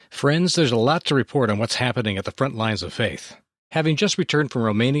Friends, there's a lot to report on what's happening at the front lines of faith. Having just returned from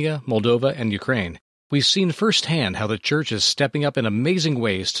Romania, Moldova, and Ukraine, we've seen firsthand how the church is stepping up in amazing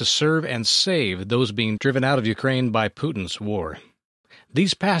ways to serve and save those being driven out of Ukraine by Putin's war.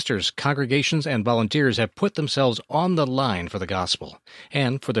 These pastors, congregations, and volunteers have put themselves on the line for the gospel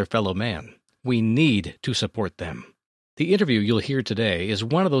and for their fellow man. We need to support them. The interview you'll hear today is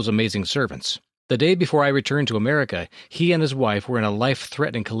one of those amazing servants. The day before I returned to America, he and his wife were in a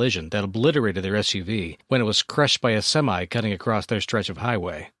life-threatening collision that obliterated their SUV when it was crushed by a semi cutting across their stretch of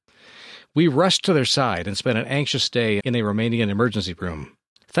highway. We rushed to their side and spent an anxious day in a Romanian emergency room.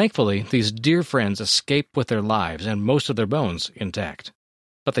 Thankfully, these dear friends escaped with their lives and most of their bones intact.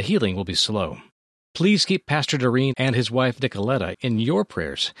 But the healing will be slow. Please keep Pastor Doreen and his wife Nicoletta in your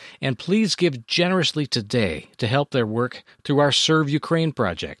prayers, and please give generously today to help their work through our Serve Ukraine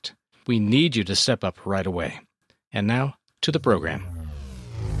project. We need you to step up right away. And now, to the program.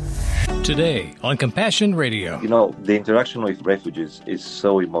 Today on Compassion Radio. You know, the interaction with refugees is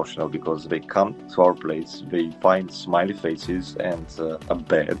so emotional because they come to our place, they find smiley faces and a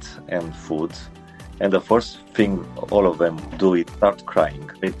bed and food. And the first thing all of them do is start crying.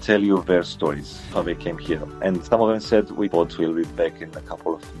 They tell you their stories, how they came here. And some of them said, we thought we'll be back in a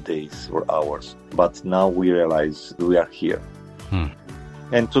couple of days or hours. But now we realize we are here.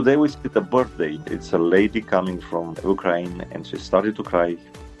 And today we see the birthday. It's a lady coming from Ukraine and she started to cry.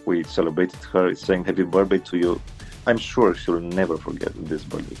 We celebrated her saying happy birthday to you. I'm sure she'll never forget this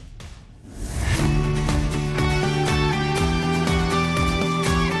birthday.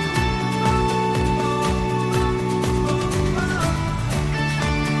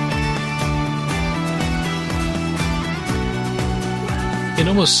 In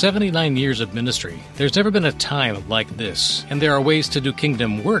almost 79 years of ministry, there's never been a time like this, and there are ways to do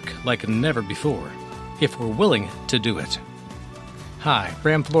kingdom work like never before, if we're willing to do it. Hi,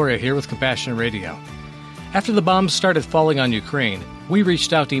 Bram Floria here with Compassion Radio. After the bombs started falling on Ukraine, we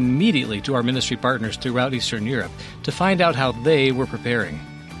reached out immediately to our ministry partners throughout Eastern Europe to find out how they were preparing.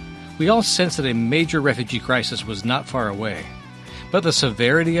 We all sensed that a major refugee crisis was not far away, but the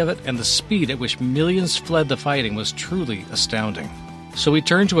severity of it and the speed at which millions fled the fighting was truly astounding. So we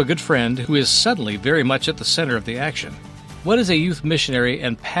turned to a good friend who is suddenly very much at the center of the action. What is a youth missionary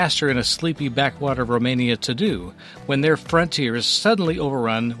and pastor in a sleepy backwater of Romania to do when their frontier is suddenly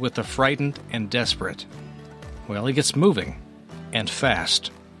overrun with the frightened and desperate? Well, he gets moving, and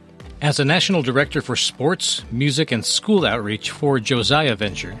fast. As a national director for sports, music, and school outreach for Josiah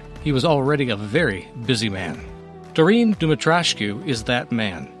Venture, he was already a very busy man. Doreen Dumitrașcu is that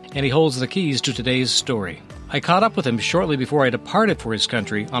man, and he holds the keys to today's story. I caught up with him shortly before I departed for his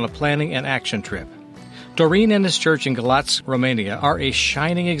country on a planning and action trip. Doreen and his church in Galați, Romania, are a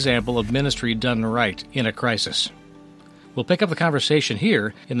shining example of ministry done right in a crisis. We'll pick up the conversation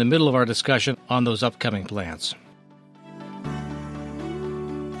here in the middle of our discussion on those upcoming plans.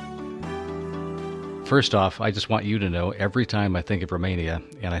 First off, I just want you to know every time I think of Romania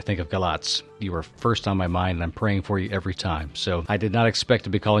and I think of Galați, you are first on my mind and I'm praying for you every time. So I did not expect to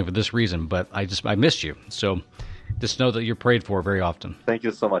be calling for this reason, but I missed you. So just know that you're prayed for very often. Thank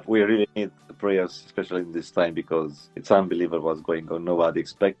you so much. We really need the prayers, especially in this time, because it's unbelievable what's going on. Nobody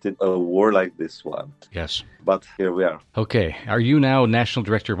expected a war like this one. Yes. But here we are. Okay. Are you now National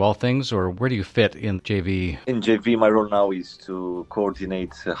Director of all things, or where do you fit in JV? In JV, my role now is to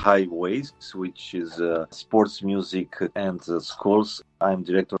coordinate highways, which is sports, music, and schools. I'm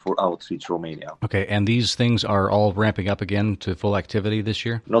director for Outreach Romania. Okay, and these things are all ramping up again to full activity this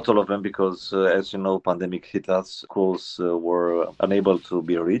year? Not all of them, because as you know, pandemic hit us. Schools were unable to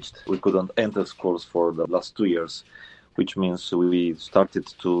be reached. We couldn't enter schools for the last 2 years, which means we started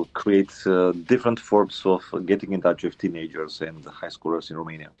to create different forms of getting in touch with teenagers and high schoolers in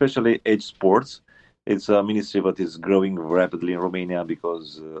Romania, especially age sports. It's a ministry that is growing rapidly in Romania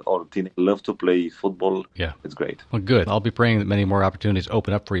because all teenagers love to play football. Yeah. It's great. Well, good. I'll be praying that many more opportunities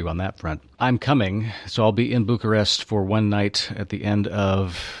open up for you on that front. I'm coming, so I'll be in Bucharest for one night at the end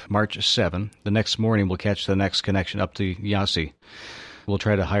of March 7. The next morning, we'll catch the next connection up to Iasi. We'll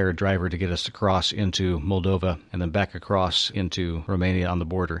try to hire a driver to get us across into Moldova and then back across into Romania on the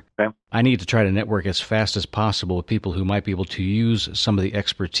border. Okay. I need to try to network as fast as possible with people who might be able to use some of the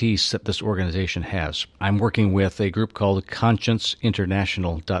expertise that this organization has. I'm working with a group called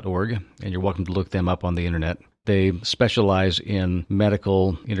conscienceinternational.org, and you're welcome to look them up on the internet. They specialize in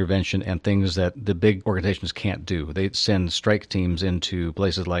medical intervention and things that the big organizations can't do. They send strike teams into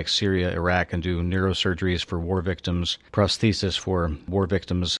places like Syria, Iraq, and do neurosurgeries for war victims, prosthesis for war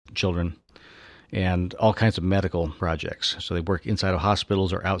victims' children, and all kinds of medical projects. So they work inside of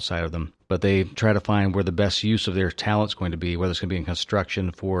hospitals or outside of them. but they try to find where the best use of their talent's going to be, whether it's going to be in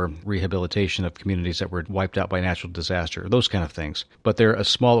construction for rehabilitation of communities that were wiped out by natural disaster, those kind of things. But they're a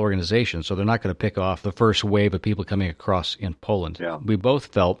small organization, so they're not going to pick off the first wave of people coming across in Poland. Yeah. We both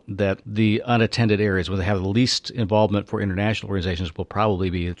felt that the unattended areas where they have the least involvement for international organizations will probably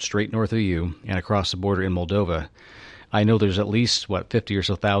be straight north of you and across the border in Moldova. I know there's at least, 50 or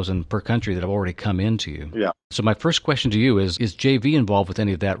so thousand per country that have already come into you. Yeah. So my first question to you is JV involved with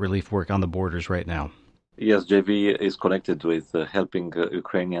any of that relief work on the borders right now? Yes, JV is connected with helping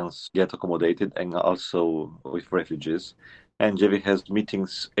Ukrainians get accommodated and also with refugees. And JV has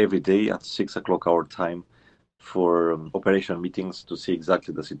meetings every day at 6 o'clock our time for operational meetings to see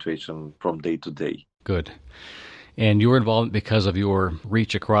exactly the situation from day to day. Good. And you're involved because of your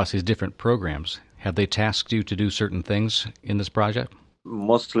reach across these different programs. Have they tasked you to do certain things in this project?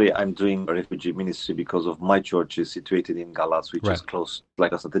 Mostly I'm doing refugee ministry because of my church is situated in Galați, which is close,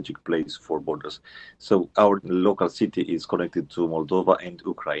 like a strategic place for borders. So our local city is connected to Moldova and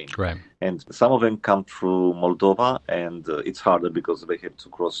Ukraine. Right. And some of them come through Moldova, and it's harder because they have to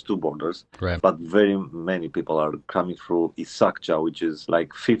cross two borders. Right. But very many people are coming through Isakcha, which is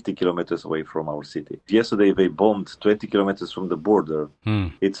like 50 kilometers away from our city. Yesterday, they bombed 20 kilometers from the border.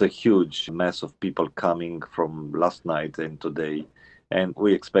 It's a huge mass of people coming from last night and today. And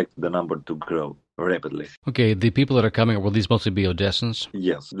we expect the number to grow rapidly. Okay, the people that are coming, will these mostly be Odessans?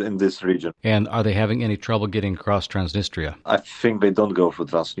 Yes, in this region. And are they having any trouble getting across Transnistria? I think they don't go through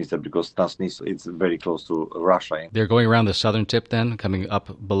Transnistria because Transnistria is very close to Russia. They're going around the southern tip then, coming up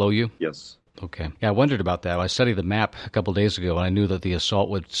below you? Yes. Okay. Yeah, I wondered about that. I studied the map a couple of days ago, and I knew that the assault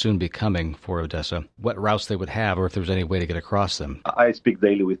would soon be coming for Odessa. What routes they would have, or if there was any way to get across them. I speak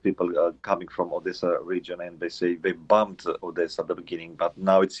daily with people coming from Odessa region, and they say they bombed Odessa at the beginning, but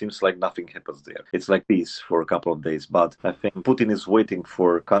now it seems like nothing happens there. It's like peace for a couple of days, but I think Putin is waiting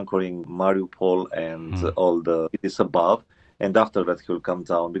for conquering Mariupol and all the cities above. And after that, he'll come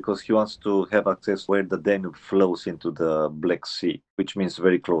down because he wants to have access where the Danube flows into the Black Sea, which means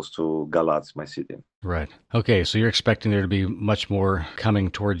very close to Galați, my city. Right. Okay, so you're expecting there to be much more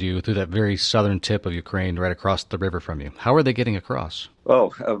coming toward you through that very southern tip of Ukraine, right across the river from you. How are they getting across?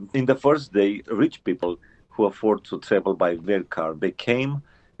 Oh, in the first day, rich people who afford to travel by their car, they came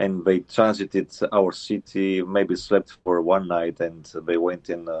and they transited our city, maybe slept for one night, and they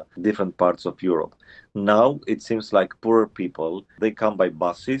went in different parts of Europe. Now it seems like poorer people, they come by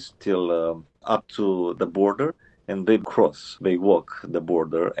buses till up to the border, and they cross, they walk the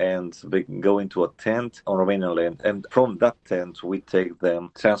border, and they go into a tent on Romanian land. And from that tent, we take them,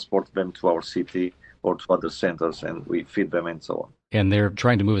 transport them to our city or to other centers, and we feed them and so on. And they're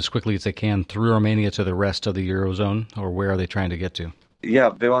trying to move as quickly as they can through Romania to the rest of the Eurozone, or where are they trying to get to?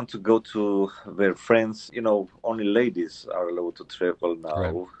 Yeah, they want to go to their friends. Only ladies are allowed to travel now.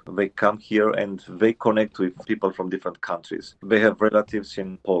 Right. They come here and they connect with people from different countries. They have relatives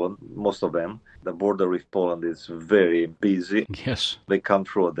in Poland, most of them. The border with Poland is very busy. Yes. They come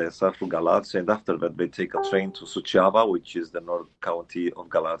through Odessa, through Galați, and after that they take a train to Suceava, which is the north county of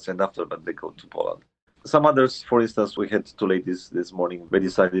Galați, and after that they go to Poland. Some others, for instance, we had two ladies this morning. They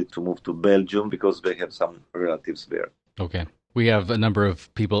decided to move to Belgium because they have some relatives there. Okay. We have a number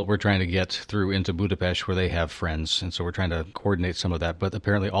of people that we're trying to get through into Budapest where they have friends, and so we're trying to coordinate some of that. But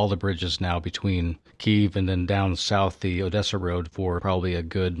apparently all the bridges now between Kyiv and then down south the Odessa road for probably a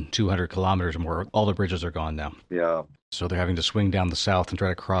good 200 kilometers or more, all the bridges are gone now. Yeah. So they're having to swing down the south and try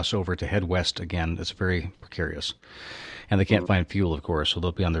to cross over to head west again. It's very precarious. And they can't find fuel, of course, so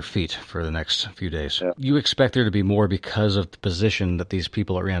they'll be on their feet for the next few days. Yeah. You expect there to be more because of the position that these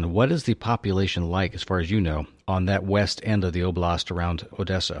people are in. What is the population like, as far as you know, on that west end of the oblast around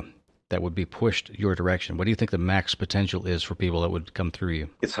Odessa that would be pushed your direction? What do you think the max potential is for people that would come through you?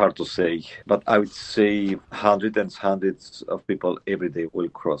 It's hard to say, but I would say hundreds and hundreds of people every day will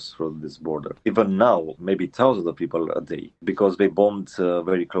cross through this border. Even now, maybe thousands of people a day, because they bombed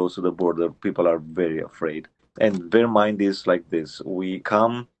very close to the border. People are very afraid. And their mind is like this. We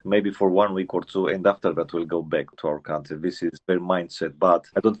come maybe for 1 week or two, and after that we'll go back to our country. This is their mindset, but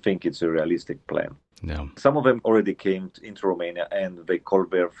I don't think it's a realistic plan. No. Some of them already came into Romania, and they call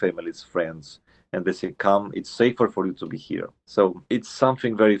their families, friends, and they say, come, it's safer for you to be here. So it's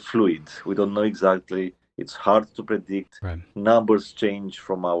something very fluid. We don't know exactly. It's hard to predict. Right. Numbers change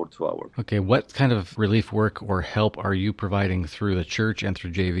from hour to hour. Okay, what kind of relief work or help are you providing through the church and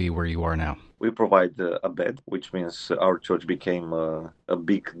through JV where you are now? We provide a bed, which means our church became a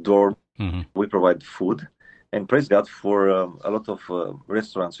big dorm. Mm-hmm. We provide food. And praise God for a lot of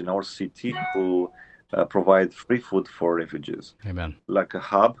restaurants in our city who provide free food for refugees. Amen. Like a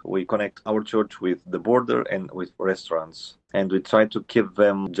hub, we connect our church with the border and with restaurants. And we try to keep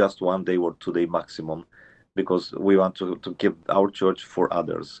them just 1 day or 2 day maximum because we want to keep our church for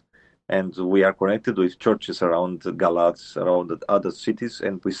others. And we are connected with churches around Galatz, around other cities,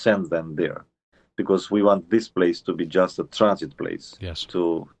 and we send them there because we want this place to be just a transit place. Yes.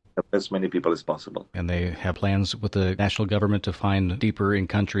 To as many people as possible. And they have plans with the national government to find deeper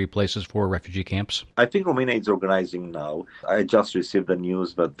in-country places for refugee camps? I think Romania is organizing now. I just received the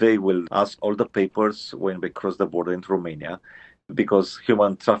news that they will ask all the papers when they cross the border into Romania because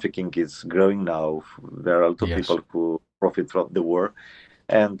human trafficking is growing now. There are a lot of people who profit from the war.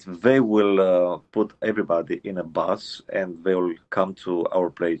 And they will put everybody in a bus and they will come to our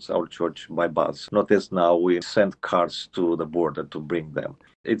place, our church, by bus. Not as now we send cars to the border to bring them.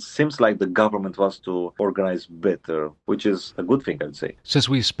 It seems like the government wants to organize better, which is a good thing, I'd say. Since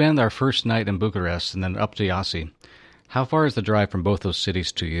we spend our first night in Bucharest and then up to Iasi, how far is the drive from both those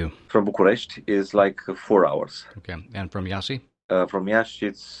cities to you? From Bucharest is like 4 hours. Okay. And from Iasi? From Iasi,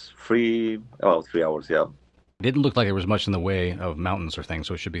 it's 3 hours, yeah. It didn't look like there was much in the way of mountains or things,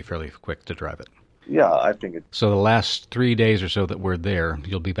 so it should be fairly quick to drive it. Yeah, I think it. So the last 3 days or so that we're there,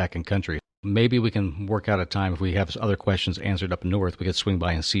 you'll be back in country. Maybe we can work out a time, if we have other questions answered up north, we could swing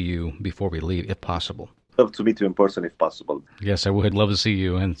by and see you before we leave, if possible. Love to meet you in person if possible. Yes, I would love to see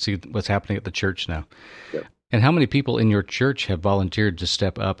you and see what's happening at the church now. Yeah. And how many people in your church have volunteered to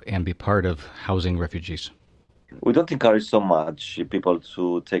step up and be part of housing refugees? We don't encourage so much people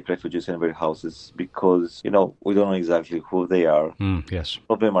to take refugees in their houses because, we don't know exactly who they are. Yes. Some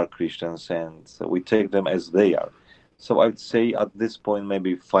of them are Christians and we take them as they are. So I would say at this point,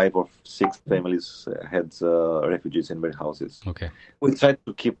 maybe 5 or 6 families had refugees in their houses. Okay. We try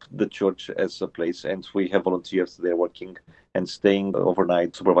to keep the church as a place and we have volunteers there working and staying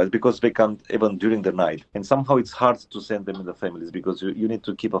overnight supervised because they can't even during the night. And somehow it's hard to send them in the families because you need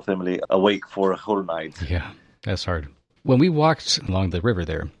to keep a family awake for a whole night. Yeah, that's hard. When we walked along the river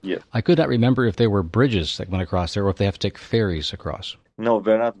there, yes. I could not remember if there were bridges that went across there or if they have to take ferries across. No,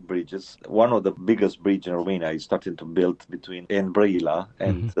 they're not bridges. One of the biggest bridges in Romania is starting to build between Brăila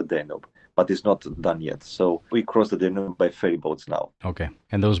and the Danube, but it's not done yet. So we cross the Danube by ferry boats now. Okay.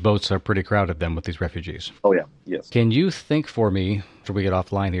 And those boats are pretty crowded then with these refugees. Oh, yeah. Yes. Can you think for me, after we get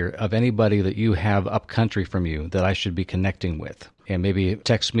offline here, of anybody that you have up country from you that I should be connecting with? And maybe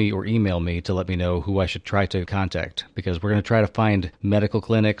text me or email me to let me know who I should try to contact, because we're going to try to find medical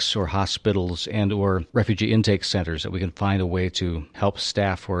clinics or hospitals and or refugee intake centers that we can find a way to help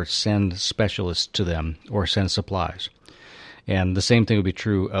staff or send specialists to them or send supplies. And the same thing would be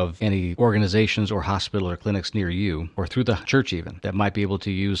true of any organizations or hospital or clinics near you or through the church even that might be able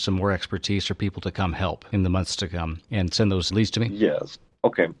to use some more expertise or people to come help in the months to come, and send those leads to me. Yes.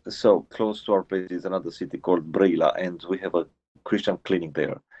 Okay. So close to our place is another city called Brăila, and we have a Christian clinic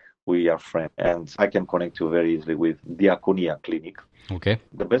there. We are friends, and I can connect you very easily with Diaconia Clinic. Okay.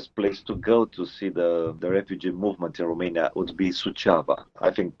 The best place to go to see the refugee movement in Romania would be Suceava. I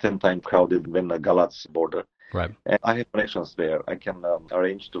think 10 times crowded than the Galatz border. Right. And I have connections there. I can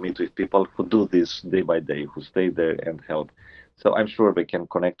arrange to meet with people who do this day by day, who stay there and help. So I'm sure they can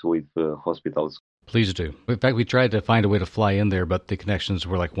connect with hospitals. Please do. In fact, we tried to find a way to fly in there, but the connections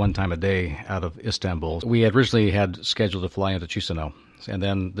were like one time a day out of Istanbul. We had originally had scheduled to fly into Chisinau. And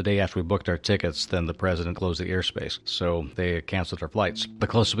then the day after we booked our tickets, then the president closed the airspace. So they canceled our flights. The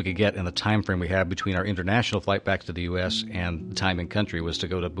closest we could get in the time frame we had between our international flight back to the U.S. and the time in country was to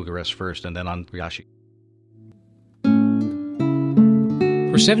go to Bucharest first and then on Iasi.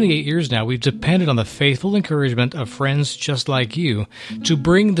 For 78 years now, we've depended on the faithful encouragement of friends just like you to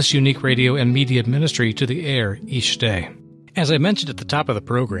bring this unique radio and media ministry to the air each day. As I mentioned at the top of the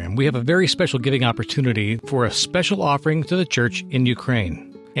program, we have a very special giving opportunity for a special offering to the church in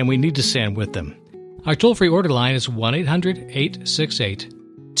Ukraine, and we need to stand with them. Our toll-free order line is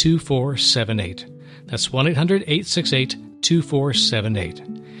 1-800-868-2478. That's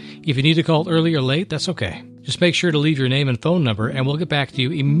 1-800-868-2478. If you need to call early or late, that's okay. Just make sure to leave your name and phone number, and we'll get back to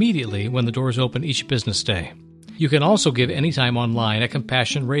you immediately when the doors open each business day. You can also give anytime online at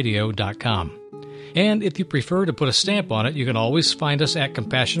CompassionRadio.com. And if you prefer to put a stamp on it, you can always find us at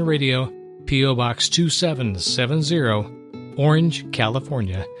Compassion Radio, P.O. Box 2770, Orange,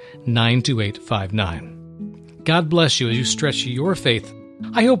 California, 92859. God bless you as you stretch your faith.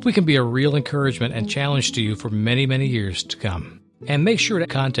 I hope we can be a real encouragement and challenge to you for many, many years to come. And make sure to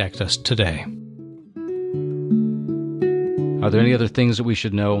contact us today. Are there any other things that we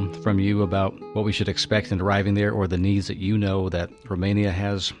should know from you about what we should expect in arriving there, or the needs that you know that Romania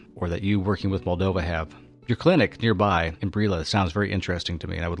has or that you working with Moldova have? Your clinic nearby in Brila sounds very interesting to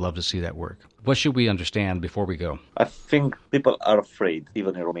me, and I would love to see that work. What should we understand before we go? I think people are afraid,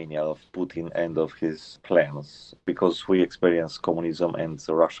 even in Romania, of Putin and of his plans because we experience communism and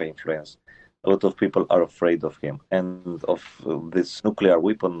Russia influence. A lot of people are afraid of him and of this nuclear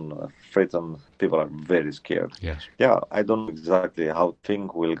weapon threatened. People are very scared. Yes. Yeah, I don't know exactly how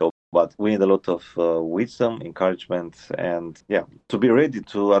things will go, but we need a lot of wisdom, encouragement, and to be ready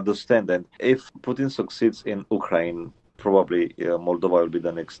to understand. And if Putin succeeds in Ukraine, probably Moldova will be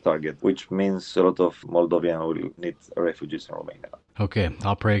the next target, which means a lot of Moldovan will need refugees in Romania. Okay,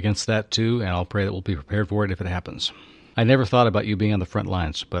 I'll pray against that too, and I'll pray that we'll be prepared for it if it happens. I never thought about you being on the front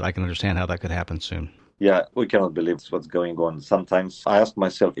lines, but I can understand how that could happen soon. Yeah, we cannot believe what's going on. Sometimes I ask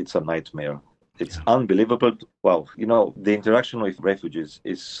myself, it's a nightmare. It's unbelievable. Wow, the interaction with refugees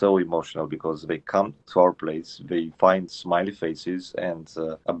is so emotional because they come to our place, they find smiley faces and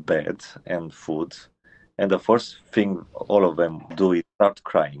a bed and food. And the first thing all of them do is start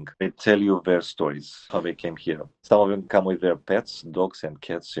crying. They tell you their stories, how they came here. Some of them come with their pets, dogs and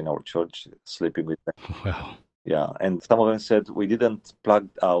cats in our church, sleeping with them. Wow. Yeah, and some of them said we didn't plug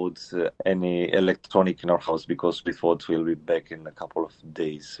out any electronic in our house because we thought we'll be back in a couple of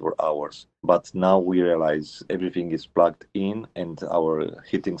days or hours. But now we realize everything is plugged in and our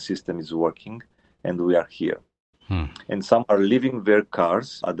heating system is working and we are here. And some are leaving their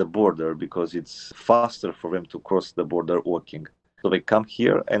cars at the border because it's faster for them to cross the border walking. So they come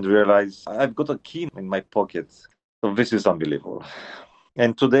here and realize I've got a key in my pocket. So this is unbelievable.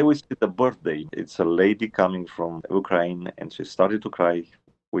 And today we see the birthday. It's a lady coming from Ukraine and she started to cry.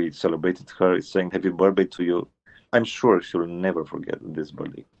 We celebrated her saying happy birthday to you. I'm sure she'll never forget this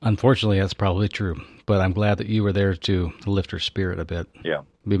birthday. Unfortunately, that's probably true. But I'm glad that you were there to lift her spirit a bit. Yeah.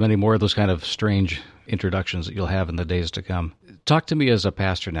 There'll be many more of those kind of strange introductions that you'll have in the days to come. Talk to me as a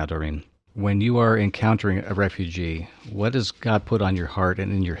pastor now, Doreen. When you are encountering a refugee, what does God put on your heart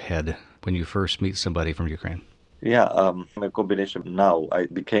and in your head when you first meet somebody from Ukraine? Yeah, a combination. Now I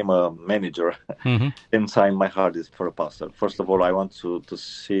became a manager. Inside my heart is for a pastor. First of all, I want to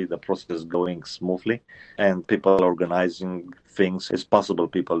see the process going smoothly and people organizing things as possible,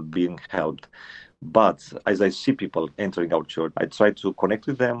 people being helped. But as I see people entering our church, I try to connect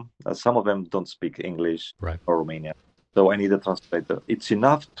with them. Some of them don't speak English or Romanian. So I need a translator. It's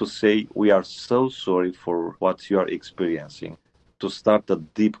enough to say, we are so sorry for what you are experiencing, to start a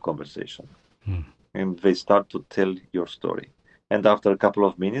deep conversation. And they start to tell your story. And after a couple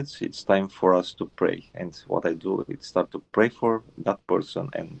of minutes, it's time for us to pray. And what I do is start to pray for that person.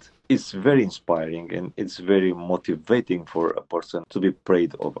 And it's very inspiring and it's very motivating for a person to be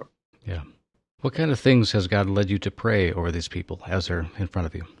prayed over. Yeah. What kind of things has God led you to pray over these people as they're in front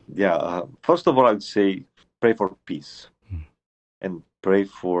of you? Yeah. First of all, I would say pray for peace and pray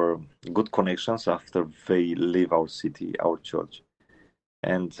for good connections after they leave our city, our church.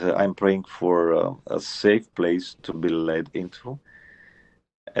 And I'm praying for a safe place to be led into.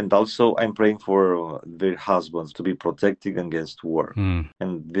 And also I'm praying for their husbands to be protected against war.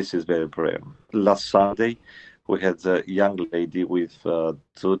 And this is very prayer. Last Sunday, we had a young lady with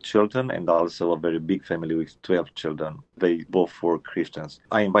 2 children and also a very big family with 12 children. They both were Christians.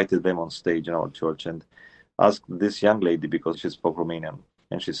 I invited them on stage in our church and asked this young lady, because she spoke Romanian,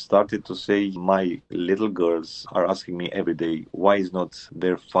 and she started to say, my little girls are asking me every day, why is not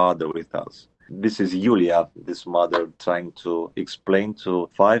their father with us? This is Yulia, this mother, trying to explain to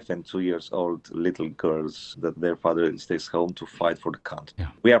 5 and 2 years old little girls that their father stays home to fight for the country.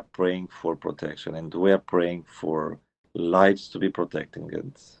 Yeah. We are praying for protection and we are praying for lives to be protected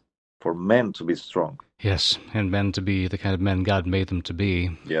and for men to be strong. Yes, and men to be the kind of men God made them to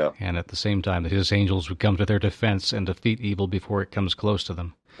be. Yeah. And at the same time, that his angels would come to their defense and defeat evil before it comes close to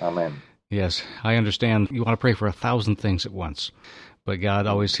them. Amen. Yes, I understand you want to pray for 1,000 things at once, but God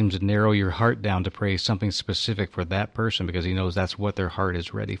always seems to narrow your heart down to pray something specific for that person because he knows that's what their heart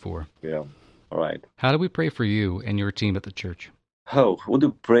is ready for. Yeah, all right. How do we pray for you and your team at the church? How would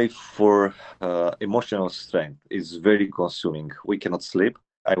you pray for emotional strength? It's very consuming. We cannot sleep.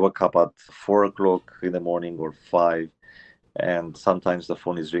 I wake up at 4 o'clock in the morning or 5, and sometimes the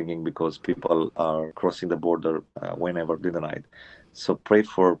phone is ringing because people are crossing the border whenever in the night. So pray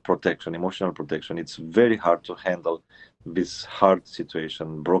for protection, emotional protection. It's very hard to handle this hard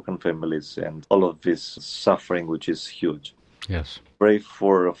situation, broken families, and all of this suffering, which is huge. Yes. Pray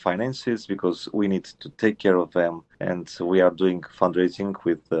for finances because we need to take care of them. And we are doing fundraising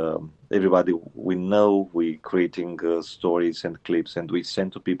with everybody we know. We're creating stories and clips and we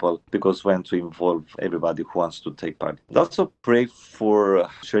send to people because we want to involve everybody who wants to take part. Also pray for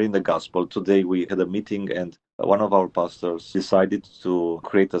sharing the gospel. Today we had a meeting and one of our pastors decided to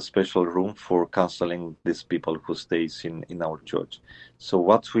create a special room for counseling these people who stays in our church. So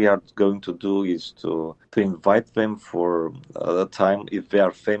what we are going to do is to invite them for a time. If they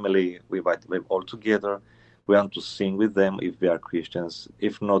are family, we invite them all together. We want to sing with them if they are Christians.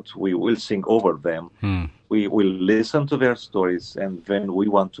 If not, we will sing over them. We will listen to their stories, and then we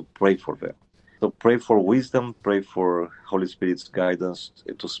want to pray for them. So pray for wisdom, pray for Holy Spirit's guidance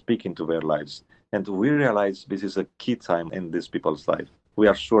to speak into their lives. And we realize this is a key time in these people's life. We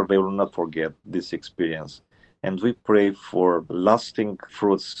are sure they will not forget this experience. And we pray for lasting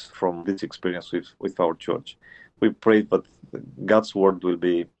fruits from this experience with our church. We pray that God's word will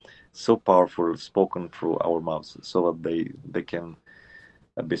be so powerful, spoken through our mouths, so that they can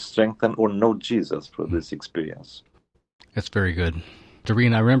be strengthened or know Jesus through this experience. That's very good.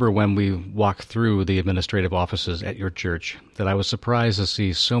 Doreen, I remember when we walked through the administrative offices at your church that I was surprised to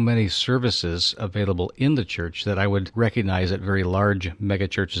see so many services available in the church that I would recognize at very large mega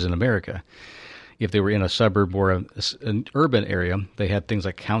churches in America. If they were in a suburb or an urban area, they had things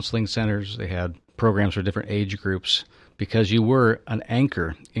like counseling centers, they had programs for different age groups, because you were an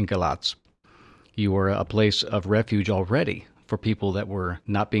anchor in Galatz. You were a place of refuge already for people that were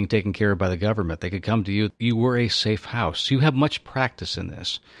not being taken care of by the government. They could come to you. You were a safe house. You have much practice in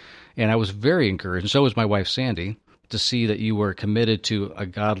this. And I was very encouraged, and so was my wife, Sandy, to see that you were committed to a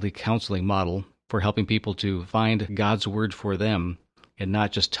godly counseling model for helping people to find God's word for them and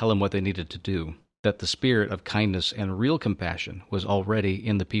not just tell them what they needed to do. That the spirit of kindness and real compassion was already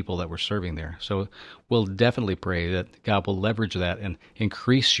in the people that were serving there. So we'll definitely pray that God will leverage that and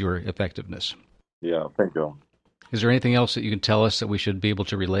increase your effectiveness. Yeah, thank you. Is there anything else that you can tell us that we should be able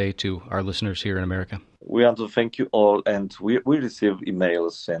to relay to our listeners here in America? We want to thank you all, and we receive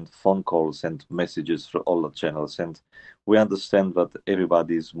emails and phone calls and messages from all the channels, and we understand that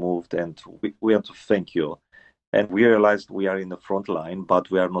everybody is moved, and we want to thank you. And we realized we are in the front line, but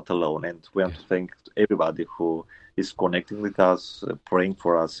we are not alone, and we want to thank everybody who is connecting with us, praying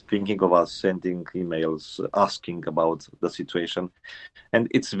for us, thinking of us, sending emails, asking about the situation. And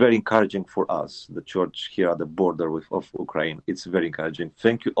it's very encouraging for us, the church here at the border of Ukraine. It's very encouraging.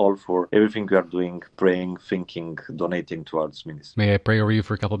 Thank you all for everything you are doing, praying, thinking, donating towards ministry. May I pray over you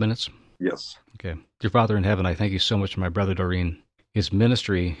for a couple of minutes? Yes. Okay. Dear Father in heaven, I thank you so much for my brother Doreen. His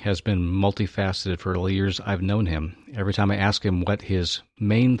ministry has been multifaceted for the years I've known him. Every time I ask him what his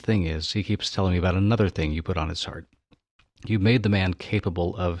main thing is, he keeps telling me about another thing you put on his heart. You made the man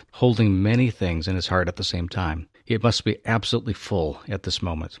capable of holding many things in his heart at the same time. It must be absolutely full at this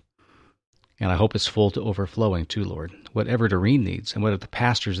moment. And I hope it's full to overflowing too, Lord. Whatever Doreen needs, and what the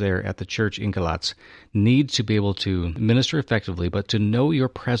pastors there at the church in Galatz need to be able to minister effectively, but to know your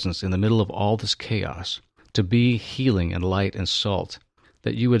presence in the middle of all this chaos, to be healing and light and salt,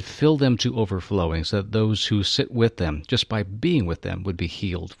 that you would fill them to overflowing so that those who sit with them, just by being with them, would be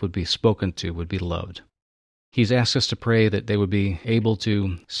healed, would be spoken to, would be loved. He's asked us to pray that they would be able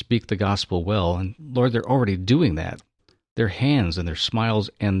to speak the gospel well, and Lord, they're already doing that. Their hands and their smiles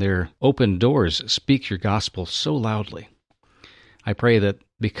and their open doors speak your gospel so loudly. I pray that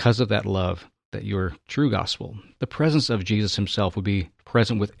because of that love, that your true gospel, the presence of Jesus himself, would be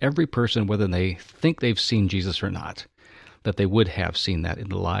present with every person, whether they think they've seen Jesus or not, that they would have seen that in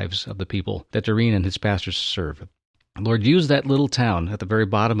the lives of the people that Doreen and his pastors serve. Lord, use that little town at the very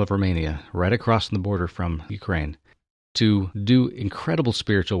bottom of Romania, right across the border from Ukraine, to do incredible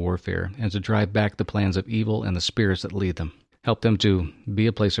spiritual warfare and to drive back the plans of evil and the spirits that lead them. Help them to be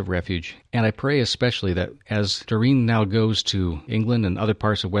a place of refuge. And I pray especially that as Doreen now goes to England and other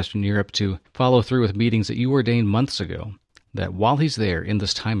parts of Western Europe to follow through with meetings that you ordained months ago, that while he's there in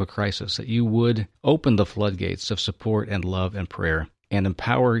this time of crisis, that you would open the floodgates of support and love and prayer and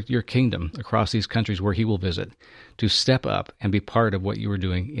empower your kingdom across these countries where he will visit to step up and be part of what you are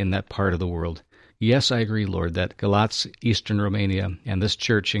doing in that part of the world. Yes, I agree, Lord, that Galatz, Eastern Romania, and this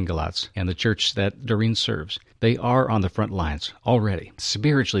church in Galatz, and the church that Doreen serves, they are on the front lines already.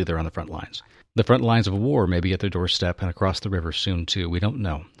 Spiritually, they're on the front lines. The front lines of war may be at their doorstep and across the river soon, too. We don't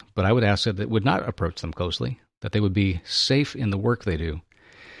know. But I would ask that it would not approach them closely, that they would be safe in the work they do,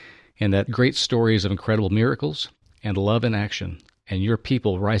 and that great stories of incredible miracles and love in action, and your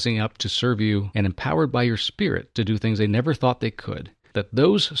people rising up to serve you and empowered by your Spirit to do things they never thought they could, that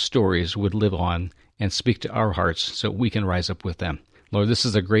those stories would live on and speak to our hearts so we can rise up with them. Lord, this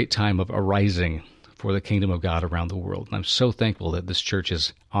is a great time of arising for the kingdom of God around the world. And I'm so thankful that this church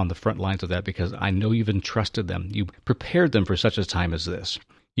is on the front lines of that, because I know you've entrusted them. You prepared them for such a time as this.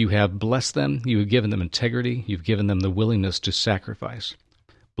 You have blessed them. You have given them integrity. You've given them the willingness to sacrifice.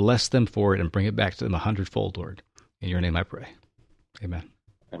 Bless them for it and bring it back to them 100-fold, Lord. In your name I pray. Amen.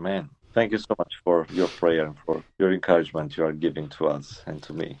 Amen. Thank you so much for your prayer and for your encouragement you are giving to us and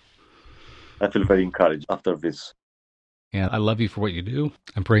to me. I feel very encouraged after this. And I love you for what you do.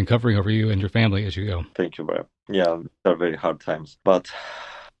 I'm praying covering over you and your family as you go. Thank you, Brian. Yeah, these are very hard times, but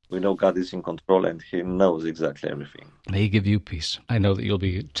we know God is in control and He knows exactly everything. May He give you peace. I know that you'll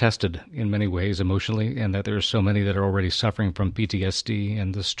be tested in many ways emotionally, and that there are so many that are already suffering from PTSD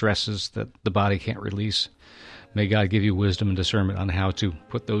and the stresses that the body can't release. May God give you wisdom and discernment on how to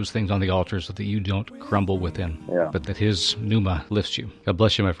put those things on the altar so that you don't crumble within, but that His pneuma lifts you. God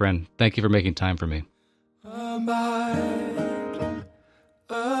bless you, my friend. Thank you for making time for me. Abide,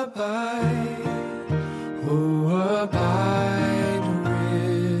 abide, oh, abide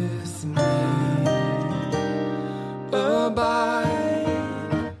with me.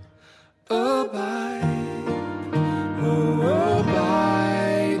 Abide, abide, oh,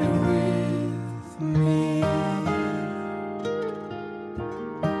 abide with me.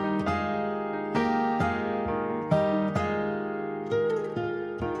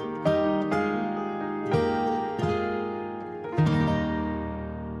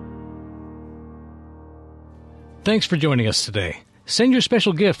 Thanks for joining us today. Send your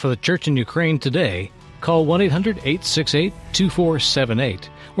special gift for the church in Ukraine today. Call 1-800-868-2478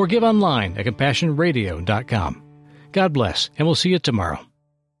 or give online at CompassionRadio.com. God bless, and we'll see you tomorrow.